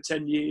United for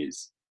 10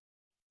 years.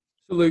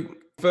 So Luke,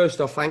 first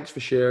off, thanks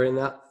for sharing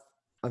that.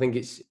 I think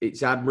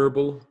it's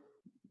admirable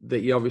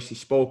that you obviously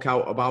spoke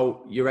out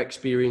about your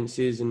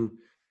experiences, and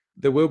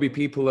there will be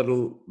people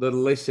that'll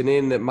listen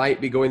in that might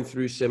be going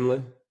through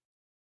similar.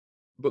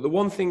 But the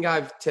one thing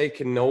I've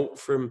taken note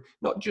from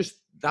not just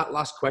that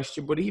last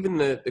question, but even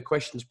the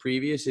questions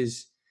previous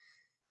is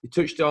you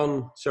touched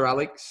on Sir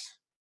Alex,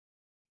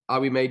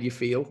 how he made you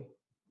feel.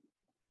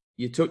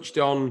 You touched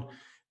on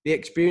the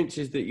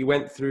experiences that you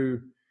went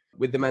through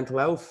with the mental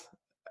health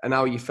and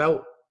how you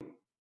felt.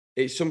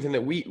 It's something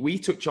that we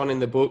touch on in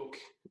the book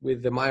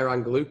with the Maya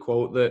Angelou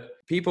quote, that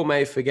people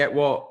may forget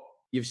what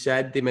you've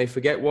said, they may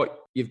forget what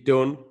you've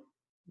done,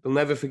 they'll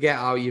never forget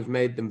how you've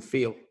made them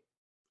feel.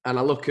 And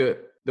I look at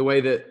the way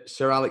that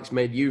Sir Alex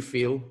made you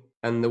feel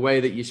and the way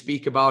that you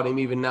speak about him,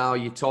 even now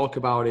you talk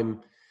about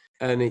him,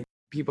 and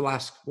people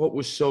ask, what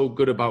was so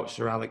good about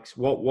Sir Alex?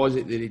 What was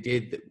it that he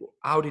did?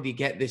 How did he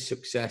get this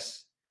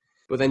success?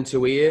 But then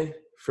to hear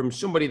from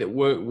somebody that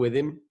worked with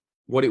him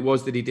what it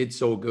was that he did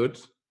so good,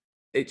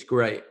 it's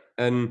great.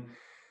 And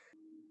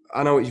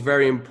I know it's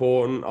very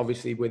important,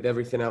 obviously, with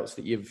everything else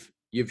that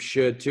you've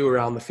shared too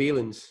around the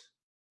feelings.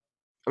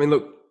 I mean,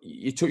 look,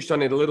 you touched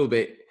on it a little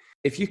bit.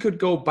 If you could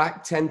go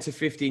back 10 to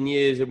 15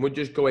 years and we're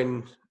just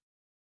going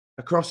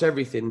across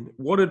everything,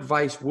 what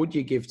advice would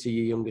you give to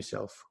your younger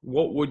self?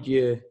 What would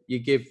you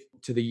give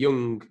to the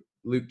young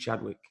Luke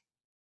Chadwick?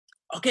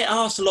 I get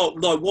asked a lot,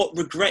 like, what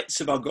regrets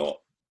have I got?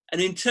 And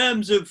in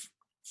terms of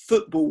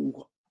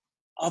football,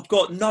 I've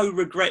got no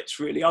regrets,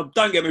 really.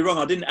 Don't get me wrong,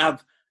 I didn't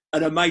have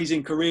an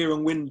amazing career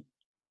and win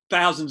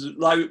thousands,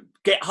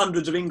 get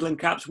hundreds of England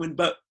caps,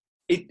 but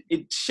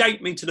it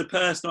shaped me to the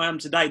person I am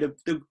today.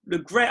 The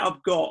regret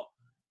I've got,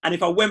 and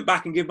if I went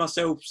back and give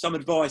myself some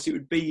advice, it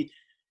would be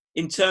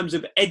in terms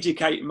of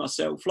educating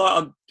myself.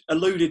 Like I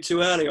alluded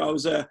to earlier, I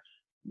was a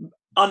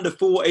under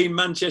 14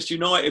 Manchester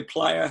United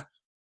player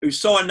who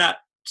signed that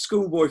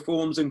schoolboy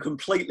forms and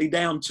completely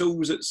down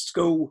tools at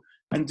school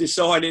and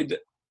decided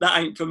that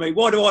ain't for me.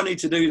 Why do I need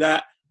to do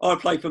that? I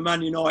play for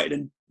Man United,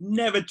 and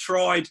never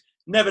tried,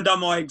 never done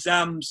my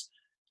exams,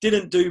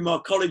 didn't do my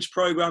college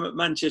program at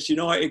Manchester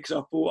United because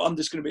I thought I'm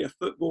just going to be a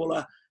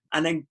footballer,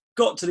 and then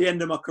got to the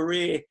end of my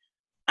career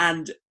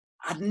and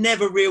had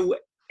never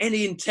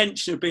any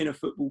intention of being a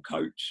football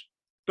coach.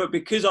 But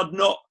because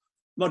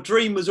my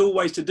dream was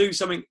always to do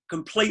something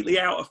completely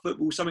out of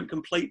football, something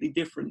completely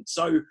different.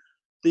 So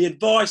the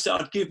advice that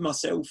I'd give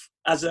myself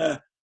as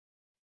a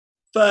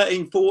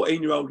 13,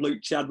 14-year-old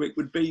Luke Chadwick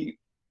would be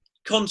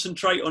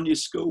concentrate on your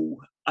school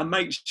and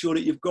make sure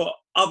that you've got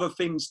other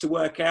things to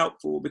work out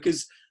for.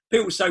 Because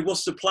people say,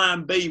 what's the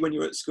plan B when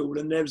you're at school?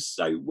 And they'll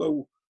say,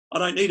 well, I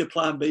don't need a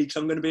plan B because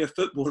I'm going to be a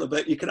footballer.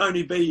 But you can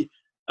only be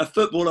a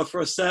footballer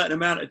for a certain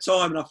amount of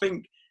time. And I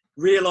think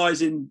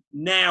realising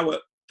now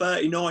at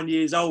 39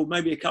 years old,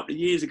 maybe a couple of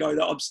years ago,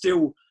 that I'm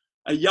still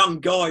a young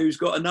guy who's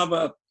got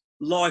another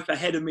life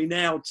ahead of me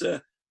now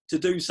to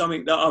do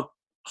something that I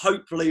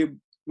hopefully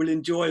will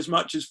enjoy as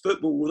much as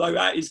football, although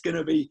that is going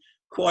to be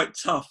quite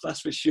tough,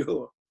 that's for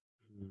sure.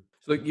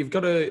 So you've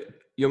got a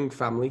young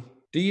family.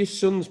 Do your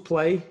sons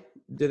play?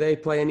 Do they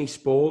play any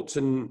sports?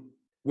 And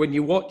when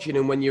you're watching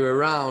and when you're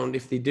around,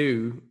 if they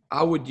do,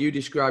 how would you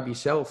describe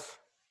yourself?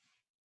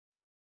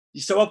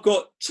 So I've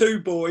got two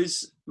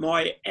boys.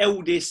 My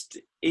eldest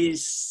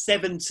is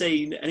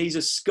 17 and he's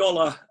a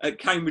scholar at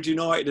Cambridge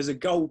United as a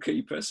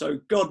goalkeeper. So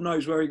God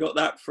knows where he got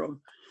that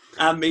from.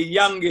 And my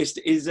youngest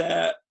is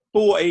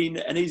 14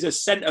 and he's a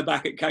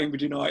centre-back at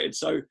Cambridge United.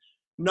 So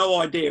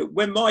no idea.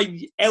 When my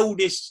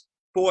eldest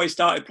boy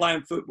started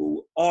playing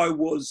football, I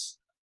was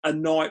a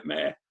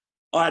nightmare.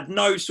 I had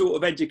no sort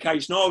of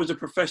education. I was a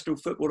professional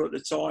footballer at the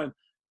time,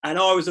 and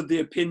I was of the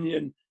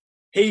opinion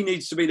he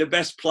needs to be the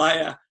best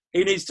player.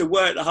 He needs to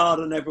work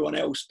harder than everyone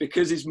else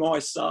because he's my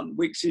son,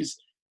 which is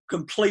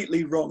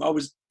completely wrong. I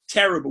was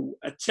terrible.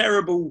 A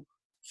terrible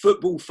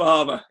football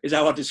father is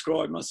how I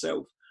describe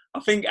myself.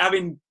 I think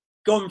having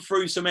gone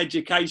through some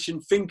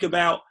education, think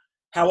about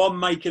how I'm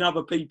making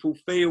other people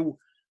feel.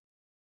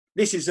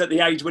 This is at the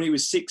age when he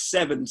was 6,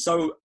 7.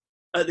 So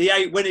at the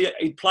age when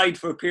he played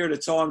for a period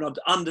of time, and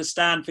I'd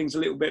understand things a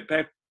little bit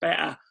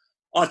better.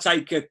 I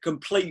take a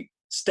complete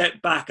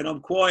step back, and I'm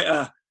quite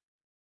a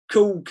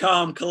cool,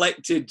 calm,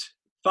 collected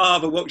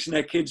father watching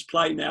their kids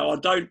play now. I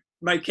don't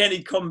make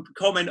any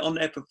comment on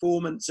their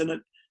performance, and if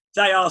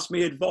they ask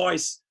me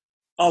advice,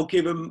 I'll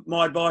give them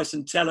my advice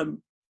and tell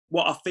them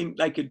what I think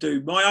they could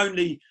do. My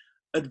only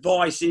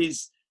advice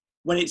is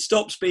when it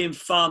stops being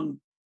fun,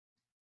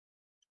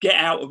 get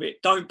out of it.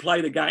 Don't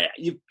play the game.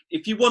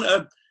 If you want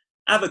to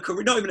have a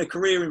career, not even a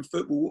career in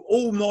football,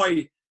 all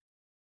my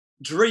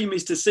dream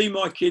is to see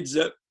my kids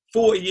at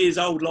 40 years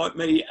old like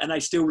me and they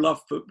still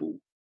love football.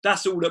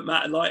 That's all that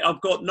matters. Like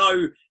I've got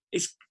no,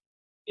 it's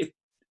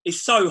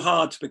so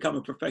hard to become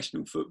a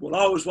professional footballer.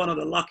 I was one of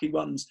the lucky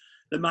ones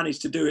that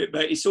managed to do it,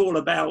 but it's all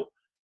about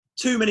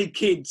too many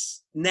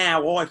kids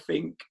now, I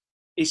think.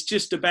 It's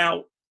just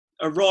about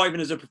arriving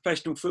as a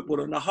professional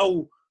footballer and the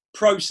whole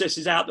process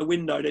is out the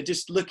window. They're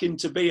just looking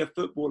to be a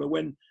footballer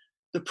when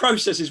the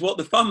process is what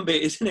the fun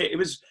bit is, isn't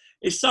it?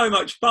 It's so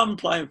much fun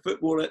playing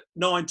football at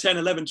 9, 10,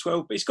 11,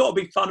 12, but it's got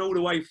to be fun all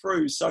the way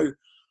through. So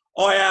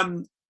I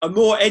am a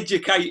more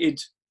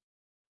educated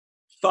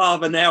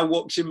father now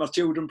watching my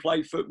children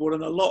play football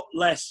and a lot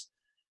less,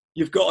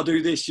 you've got to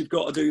do this, you've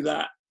got to do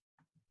that.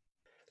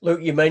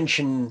 Luke, you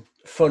mentioned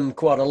fun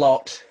quite a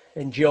lot.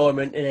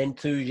 Enjoyment and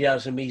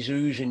enthusiasm is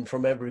oozing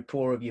from every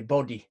pore of your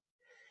body.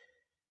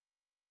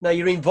 Now,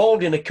 you're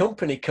involved in a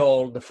company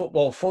called the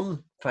Football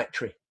Fun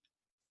Factory.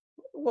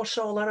 What's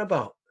all that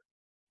about?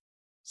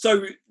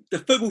 So the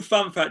Football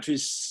Fun Factory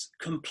is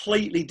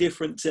completely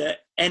different to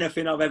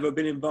anything I've ever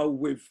been involved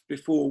with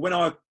before. When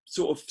I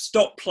sort of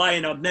stopped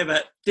playing,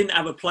 didn't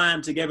have a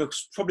plan together,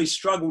 probably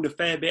struggled a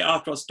fair bit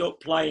after I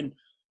stopped playing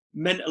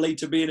mentally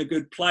to be in a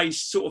good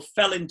place, sort of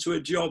fell into a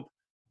job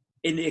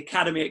in the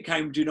academy at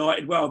Cambridge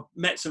United where I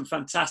met some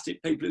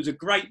fantastic people. It was a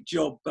great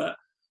job, but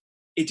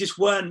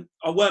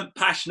I weren't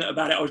passionate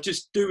about it. I was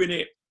just doing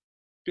it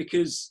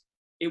because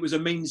it was a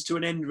means to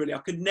an end, really. I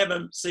could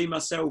never see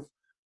myself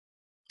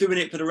doing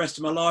it for the rest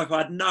of my life. I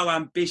had no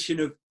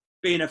ambition of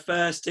being a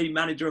first team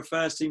manager, a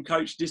first team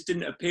coach. It just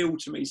didn't appeal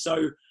to me.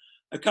 So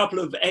a couple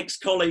of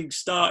ex-colleagues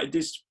started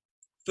this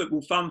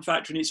Football Fun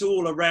Factory, and it's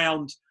all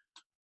around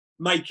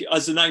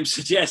as the name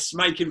suggests,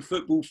 making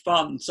football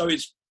fun. So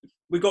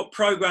we've got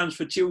programs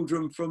for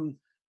children from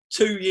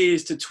 2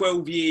 years to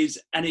 12 years,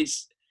 and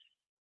it's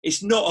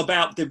not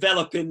about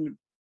developing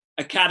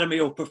academy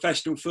or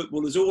professional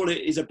footballers. All it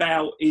is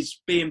about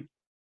is being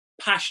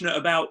passionate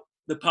about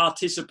the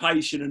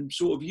participation and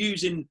sort of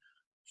using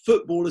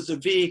football as a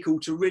vehicle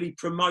to really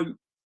promote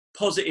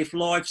positive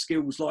life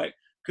skills like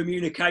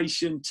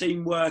communication,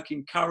 teamwork,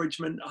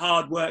 encouragement,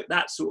 hard work,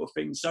 that sort of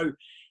thing. So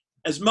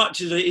as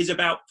much as it is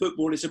about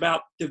football, it's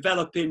about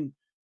developing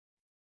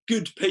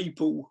good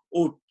people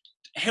or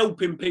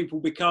helping people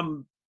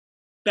become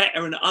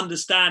better and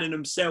understanding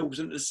themselves,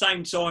 and at the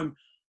same time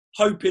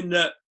hoping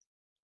that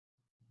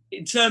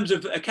in terms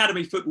of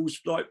academy football's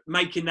like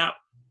making that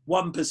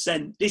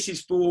 1%, this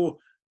is for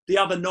the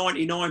other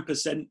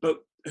 99%, but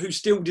who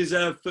still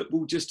deserve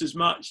football just as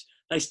much.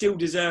 They still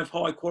deserve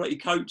high quality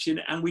coaching,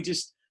 and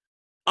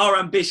our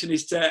ambition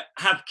is to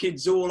have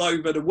kids all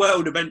over the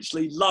world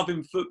eventually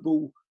loving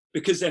football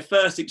because their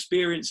first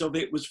experience of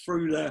it was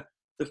through the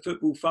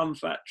Football Fun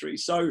Factory.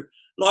 So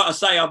like I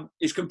say,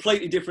 it's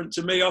completely different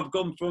to me. I've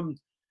gone from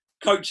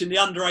coaching the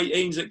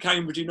under-18s at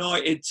Cambridge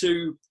United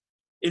to,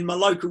 in my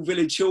local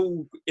village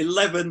hall,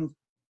 11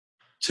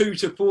 2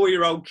 to 4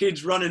 year old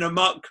kids running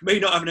amok, me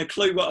not having a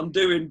clue what I'm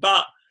doing.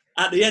 But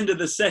at the end of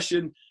the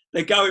session,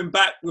 they're going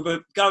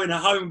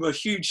home with a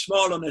huge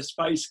smile on their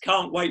face.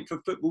 Can't wait for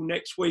football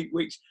next week,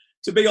 which,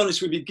 to be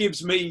honest with you,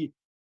 gives me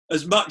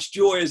as much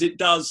joy as it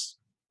does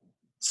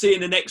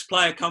seeing the next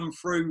player come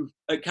through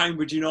at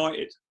Cambridge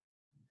United.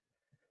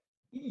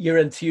 Your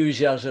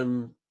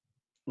enthusiasm,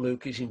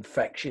 Luke, is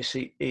infectious.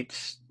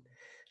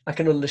 I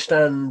can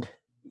understand,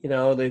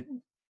 the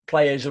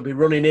players will be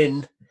running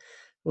in,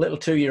 little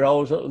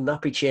 2-year-olds, little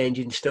nappy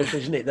changing stuff,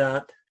 isn't it,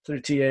 that,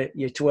 through to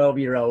your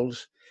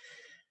 12-year-olds.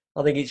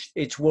 I think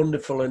it's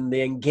wonderful, and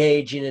the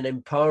engaging and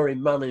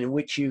empowering manner in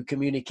which you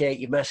communicate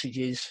your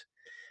messages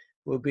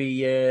would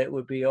be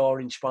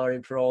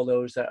awe-inspiring for all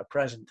those that are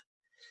present.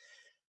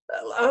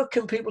 How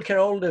can people get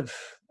hold of,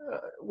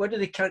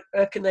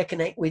 how can they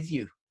connect with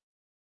you?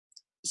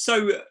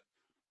 So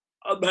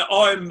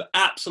I'm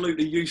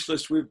absolutely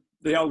useless with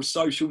the old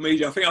social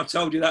media. I think I've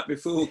told you that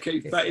before,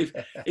 Keith. But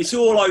it's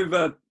all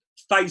over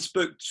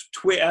Facebook,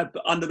 Twitter,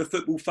 under the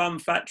Football Fun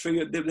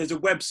Factory. There's a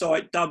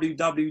website,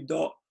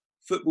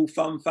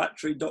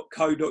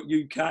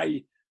 www.footballfunfactory.co.uk,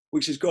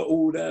 which has got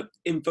all the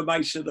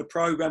information of the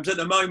programmes. At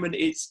the moment,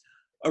 it's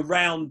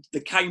around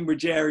the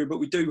Cambridge area, but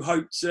we do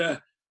hope to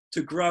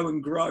grow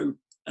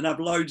and have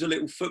loads of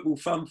little football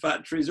fun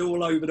factories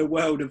all over the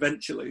world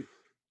eventually.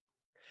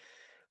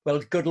 Well,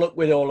 good luck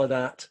with all of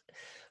that.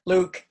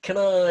 Luke, I'm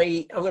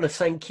going to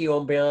thank you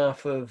on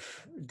behalf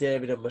of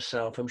David and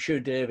myself. I'm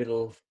sure David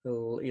he'll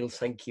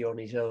thank you on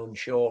his own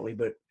shortly,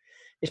 but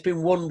it's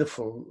been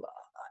wonderful.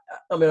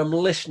 I mean, I'm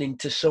listening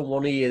to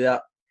someone here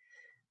that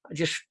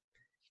if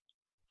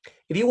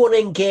you want to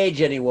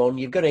engage anyone,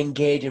 you've got to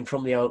engage them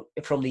from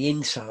the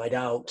inside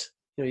out.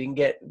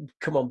 You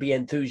can be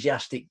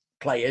enthusiastic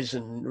players,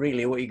 and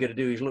really what you've got to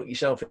do is look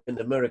yourself in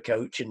the mirror,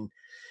 coach, and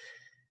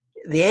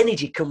the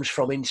energy comes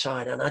from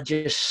inside, and I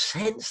just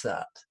sense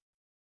that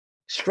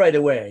straight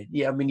away.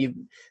 Yeah, I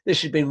mean,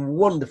 this has been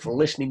wonderful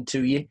listening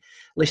to you,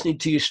 listening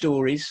to your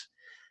stories,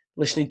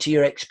 listening to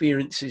your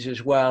experiences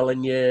as well,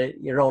 and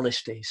your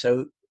honesty.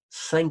 So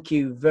thank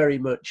you very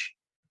much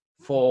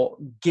for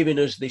giving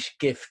us this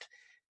gift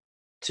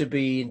to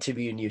be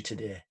interviewing you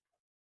today.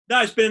 No,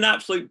 it's been an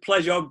absolute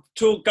pleasure.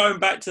 Going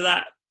back to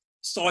that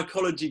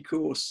psychology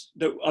course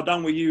that I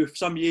done with you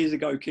some years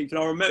ago, Keith, and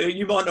I remember,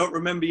 you might not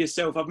remember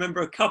yourself, I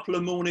remember a couple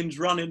of mornings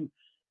running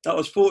that I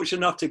was fortunate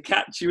enough to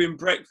catch you in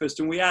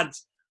breakfast, and we had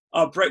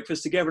our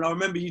breakfast together, and I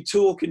remember you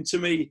talking to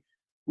me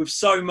with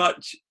so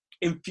much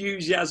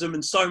enthusiasm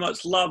and so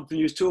much love, and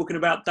you was talking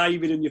about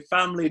David and your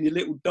family and your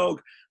little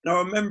dog, and I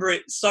remember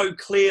it so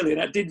clearly, and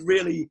that did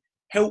really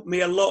help me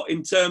a lot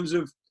in terms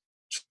of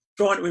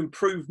trying to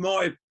improve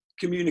my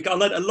communication. I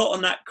learned a lot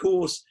on that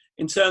course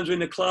in terms of in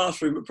the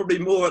classroom, but probably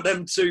more at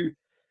them 2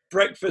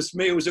 breakfast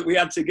meals that we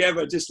had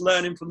together, just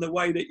learning from the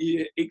way that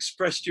you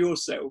expressed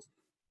yourself.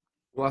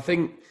 Well, I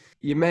think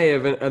you may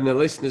have, and the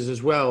listeners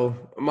as well,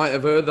 might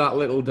have heard that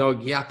little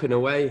dog yapping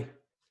away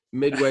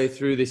midway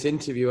through this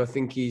interview. I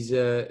think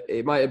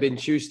it might have been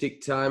chew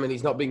stick time, and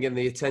he's not been getting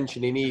the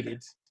attention he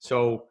needed.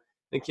 So I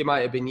think he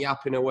might have been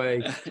yapping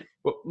away.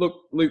 But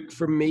look, Luke,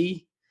 from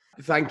me,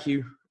 thank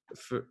you.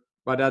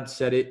 My dad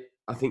said it.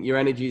 I think your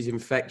energy is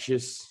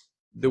infectious.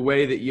 The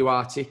way that you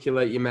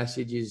articulate your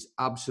message is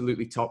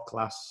absolutely top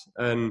class.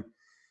 And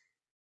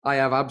I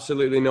have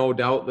absolutely no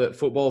doubt that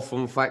Football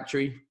Fun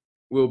Factory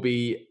will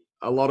be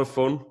a lot of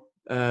fun.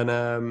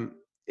 And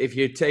if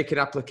you're taking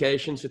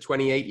applications for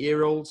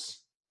 28-year-olds,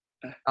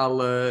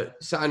 I'll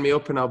sign me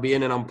up and I'll be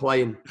in and I'm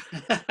playing.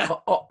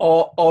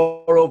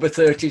 or over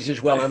 30s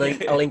as well. And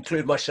I'll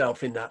include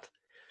myself in that.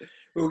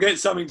 We'll get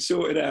something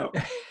sorted out.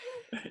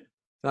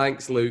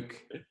 Thanks,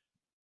 Luke.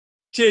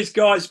 Cheers,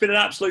 guys. It's been an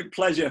absolute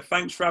pleasure.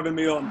 Thanks for having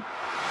me on.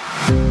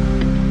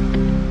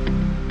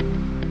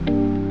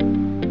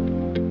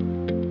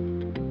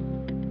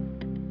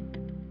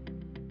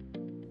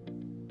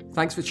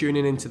 Thanks for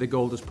tuning in to the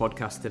Golders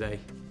podcast today.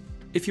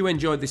 If you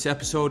enjoyed this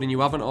episode and you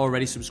haven't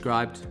already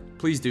subscribed,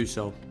 please do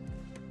so.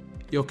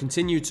 Your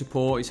continued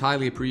support is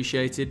highly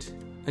appreciated,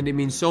 and it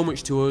means so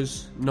much to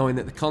us knowing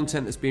that the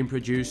content that's being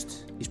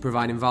produced is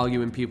providing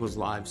value in people's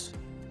lives.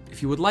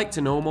 If you would like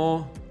to know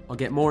more or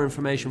get more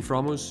information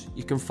from us,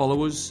 you can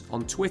follow us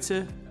on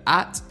Twitter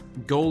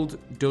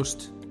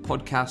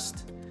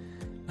 @GoldDustPodcast,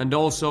 and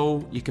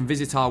also you can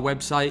visit our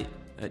website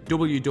at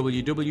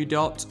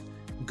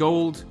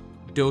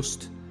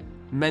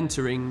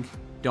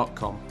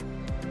www.golddustmentoring.com.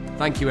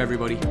 Thank you,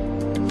 everybody.